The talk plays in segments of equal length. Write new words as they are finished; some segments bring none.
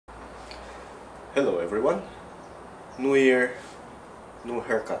Hello everyone. New year, new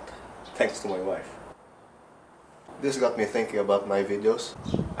haircut. Thanks to my wife. This got me thinking about my videos.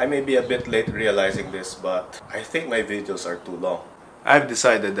 I may be a bit late realizing this, but I think my videos are too long. I've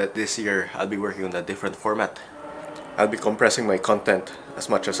decided that this year I'll be working on a different format. I'll be compressing my content as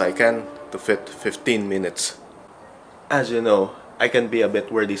much as I can to fit 15 minutes. As you know, I can be a bit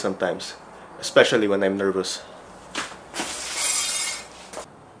wordy sometimes, especially when I'm nervous.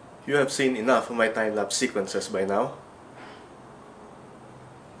 You have seen enough of my time-lapse sequences by now,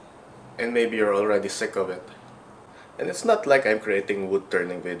 and maybe you're already sick of it. And it's not like I'm creating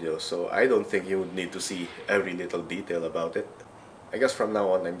wood-turning videos, so I don't think you would need to see every little detail about it. I guess from now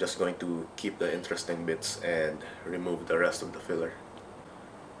on I'm just going to keep the interesting bits and remove the rest of the filler.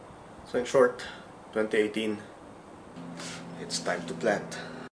 So in short, 2018, it's time to plant.